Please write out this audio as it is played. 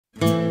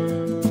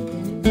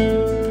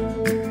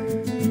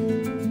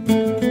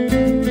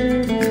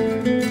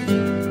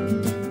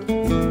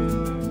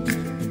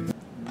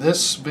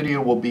This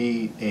video will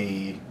be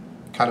a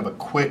kind of a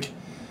quick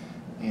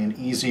and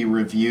easy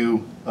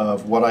review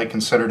of what I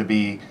consider to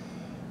be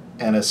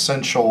an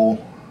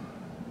essential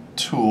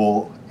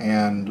tool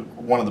and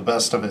one of the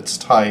best of its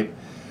type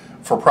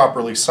for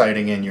properly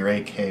sighting in your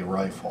AK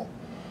rifle.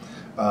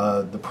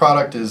 The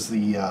product is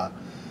the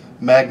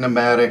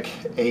Magnamatic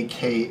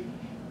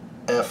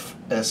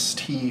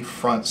AKFST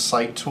front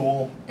sight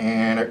tool,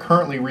 and it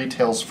currently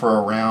retails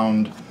for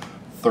around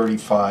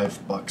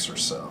 $35 or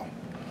so.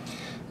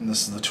 And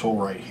this is the tool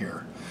right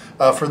here.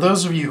 For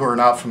those of you who are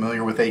not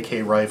familiar with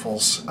AK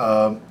rifles,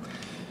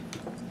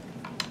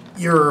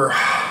 your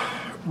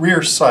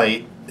rear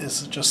sight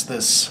is just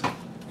this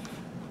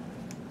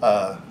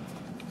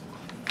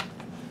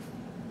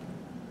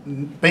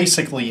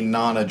basically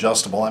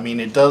non-adjustable. I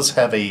mean, it does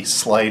have a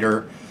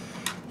slider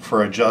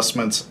for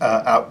adjustments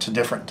out to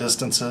different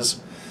distances,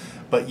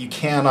 but you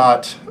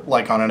cannot,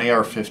 like on an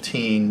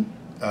AR-15,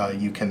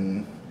 you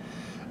can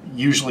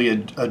usually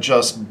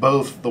adjust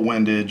both the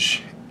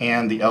windage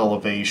and the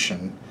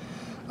elevation,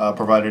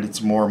 provided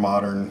it's more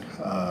modern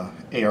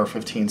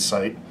AR-15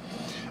 sight.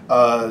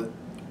 On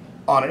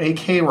an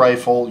AK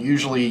rifle,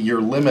 usually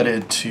you're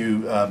limited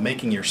to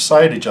making your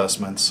sight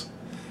adjustments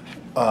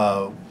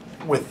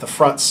with the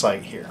front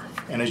sight here.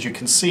 And as you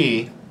can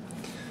see,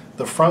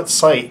 the front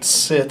sight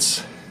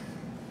sits,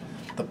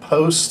 the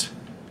post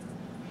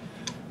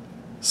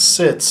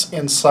sits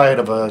inside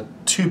of a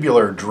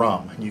tubular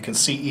drum. And you can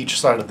see each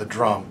side of the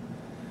drum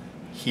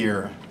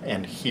here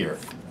and here.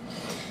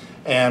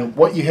 And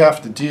what you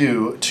have to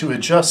do to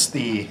adjust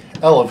the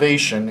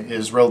elevation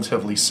is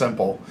relatively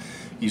simple.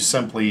 You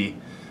simply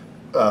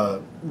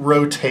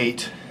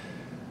rotate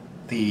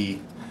the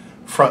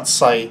front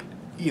sight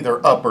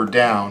either up or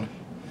down,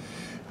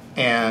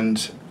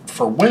 and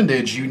for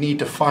windage you need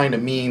to find a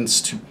means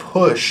to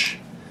push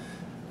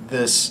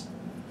this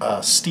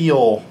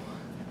steel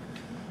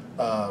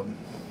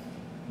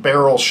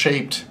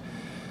barrel-shaped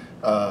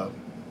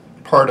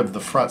part of the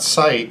front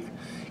sight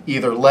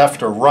either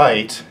left or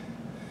right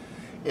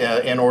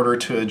in order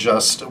to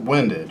adjust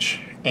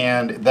windage.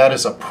 And that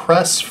is a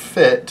press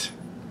fit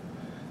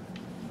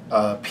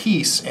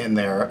piece in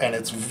there, and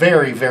it's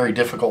very, very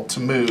difficult to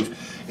move.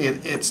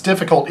 It's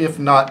difficult, if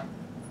not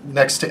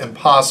next to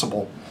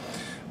impossible,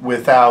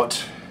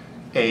 without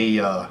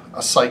a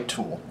sight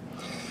tool.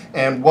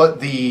 And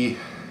what the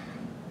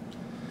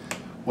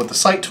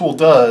sight tool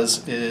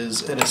does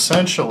is it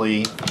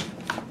essentially,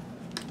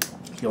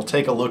 you'll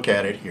take a look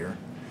at it here,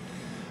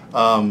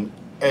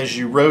 as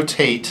you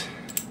rotate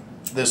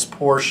this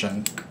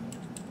portion,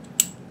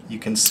 you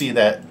can see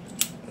that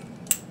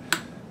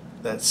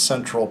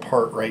central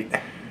part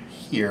right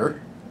here,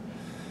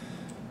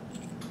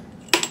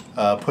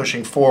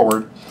 pushing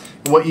forward.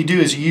 What you do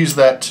is you use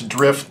that to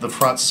drift the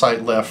front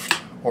sight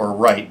left or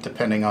right,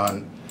 depending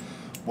on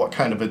what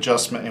kind of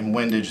adjustment and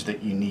windage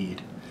that you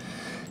need.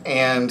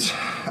 And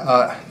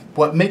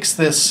what makes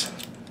this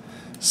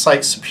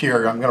sight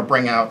superior, I'm going to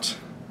bring out,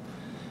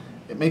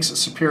 it makes it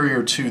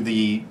superior to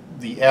the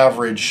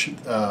average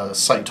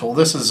sight tool.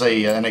 This is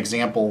an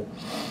example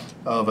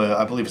of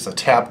I believe it's a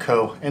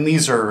Tabco, and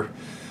these are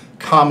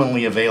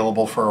commonly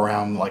available for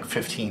around like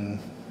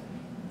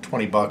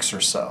 $15–20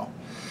 or so.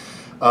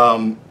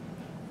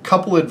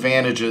 Couple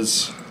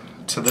advantages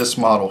to this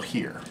model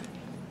here,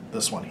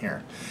 this one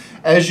here.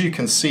 As you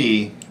can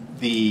see,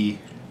 the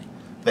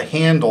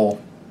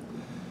handle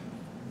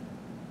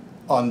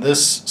on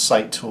this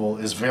sight tool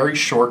is very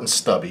short and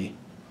stubby.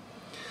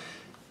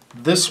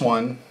 This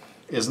one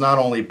is not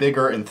only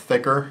bigger and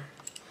thicker,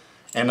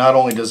 and not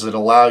only does it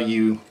allow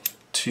you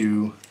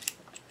to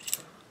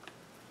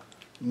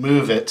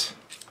move it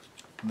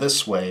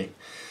this way,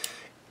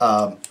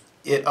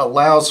 it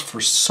allows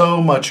for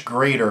so much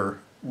greater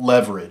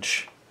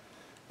leverage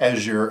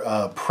as you're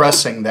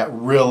pressing that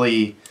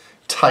really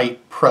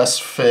tight press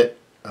fit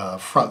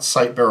front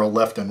sight barrel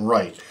left and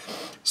right.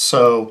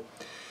 So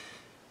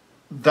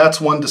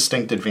that's one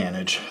distinct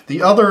advantage.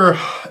 The other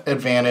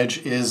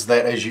advantage is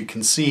that, as you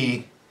can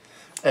see,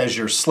 as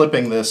you're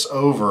slipping this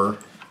over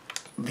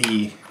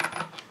the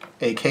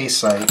AK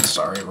sight,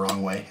 sorry,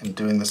 wrong way, and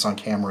doing this on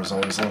camera is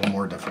always a little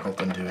more difficult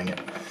than doing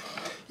it.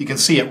 You can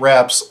see it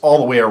wraps all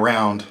the way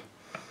around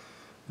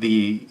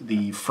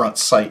the front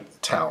sight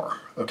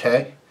tower,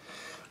 okay?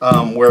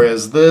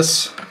 Whereas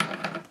this,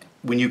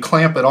 when you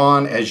clamp it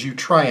on, as you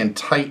try and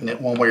tighten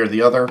it one way or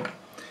the other,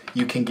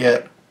 you can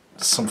get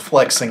some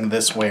flexing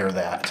this way or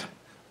that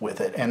with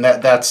it, and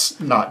that's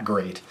not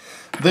great.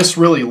 This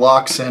really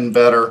locks in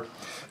better.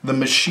 The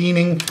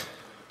machining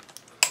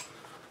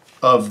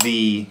of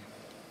the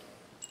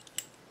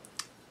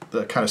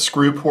kind of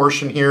screw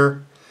portion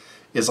here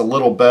is a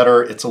little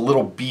better. It's a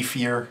little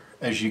beefier,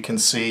 as you can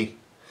see.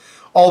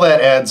 All that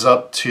adds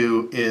up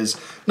to is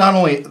not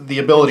only the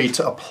ability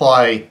to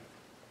apply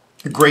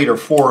greater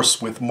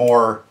force with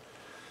more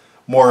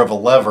of a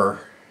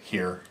lever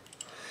here,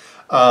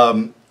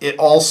 it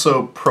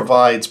also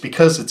provides,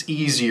 because it's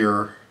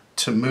easier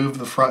to move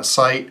the front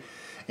sight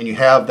and you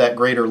have that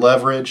greater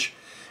leverage,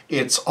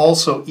 it's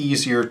also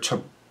easier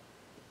to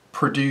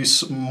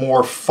produce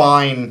more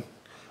fine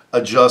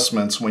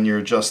adjustments when you're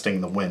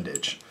adjusting the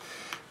windage.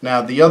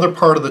 Now the other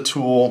part of the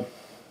tool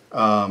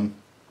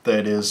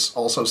that is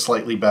also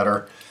slightly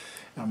better,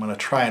 I'm going to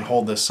try and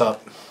hold this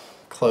up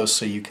close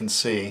so you can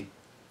see. You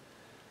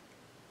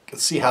can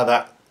see how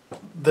that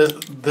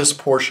this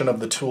portion of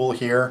the tool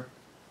here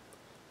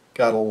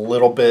got a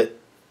little bit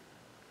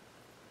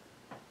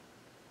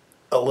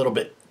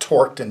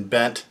torqued and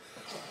bent.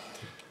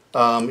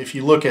 If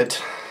you look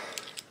at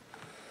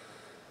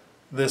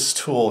this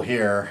tool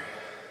here,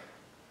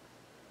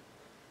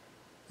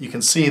 you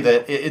can see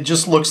that it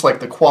just looks like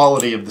the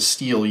quality of the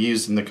steel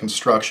used in the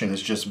construction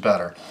is just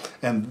better.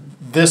 And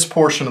this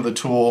portion of the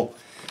tool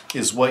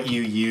is what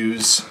you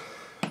use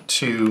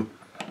to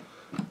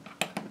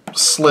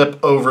slip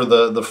over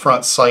the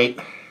front sight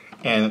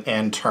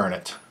and turn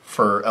it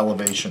for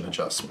elevation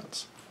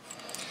adjustments.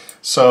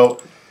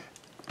 So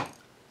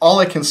all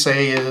I can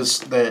say is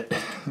that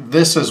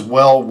this is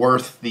well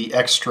worth the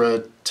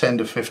extra 10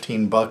 to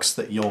 15 bucks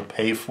that you'll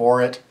pay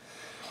for it.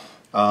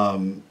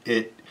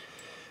 It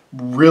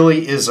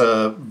really is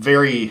a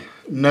very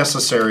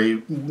necessary,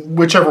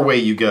 whichever way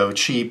you go,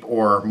 cheap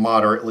or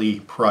moderately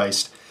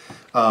priced.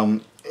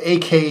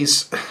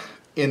 AKs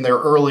in their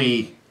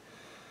early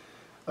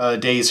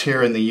days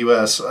here in the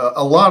US,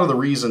 a lot of the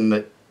reason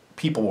that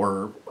people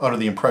were under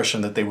the impression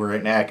that they were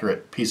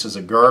inaccurate pieces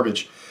of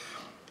garbage,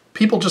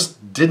 people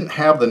just didn't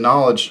have the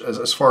knowledge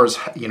as far as,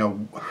 you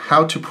know,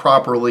 how to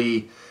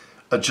properly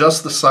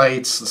adjust the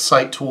sights. The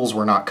sight tools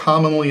were not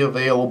commonly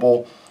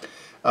available.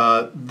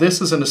 This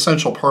is an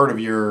essential part of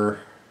your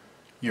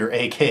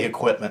AK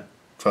equipment,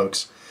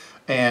 folks,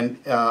 and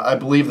I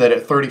believe that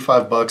at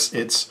 35 bucks,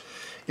 it's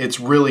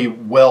really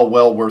well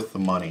worth the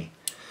money.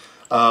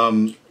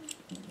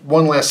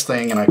 One last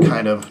thing, and I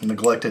kind of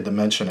neglected to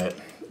mention it.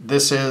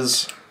 This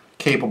is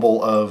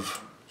capable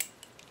of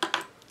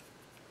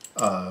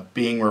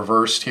being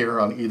reversed here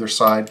on either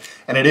side,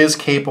 and it is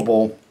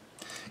capable,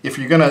 if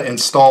you're going to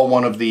install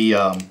one of the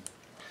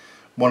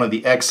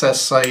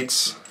excess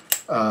sights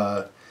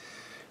to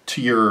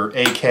your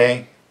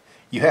AK,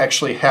 you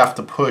actually have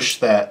to push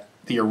the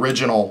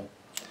original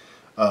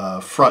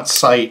front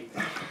sight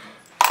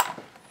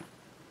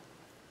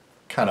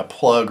kind of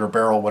plug or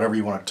barrel, whatever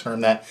you want to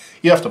term that.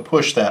 You have to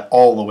push that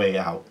all the way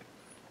out.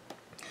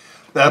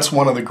 That's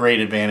one of the great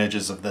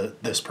advantages of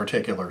this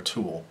particular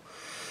tool.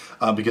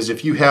 Because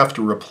if you have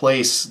to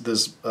replace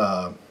this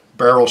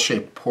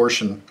barrel-shaped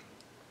portion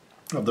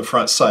of the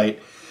front sight,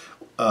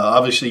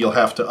 obviously you'll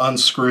have to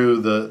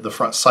unscrew the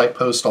front sight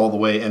post all the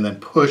way and then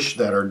push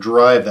that or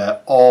drive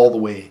that all the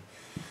way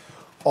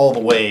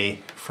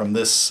from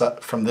this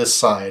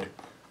side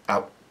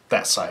out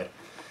that side.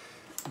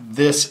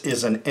 This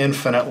is an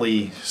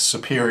infinitely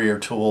superior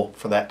tool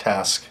for that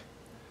task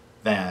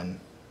than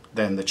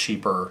the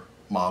cheaper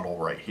model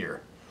right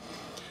here.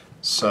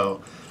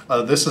 So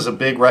this is a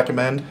big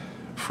recommend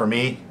for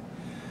me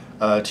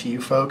to you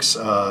folks.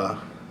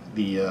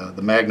 The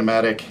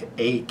Magnamatic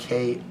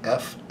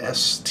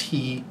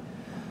AKFST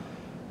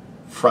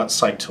front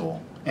sight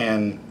tool,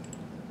 and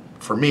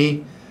for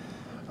me,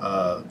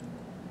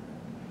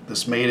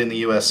 this made in the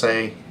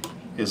USA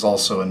is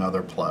also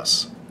another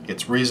plus.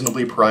 It's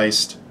reasonably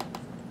priced,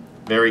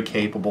 very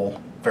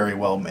capable, very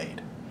well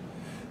made.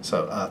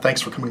 So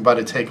thanks for coming by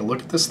to take a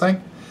look at this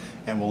thing,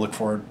 and we'll look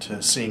forward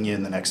to seeing you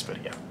in the next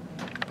video.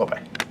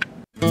 Bye-bye.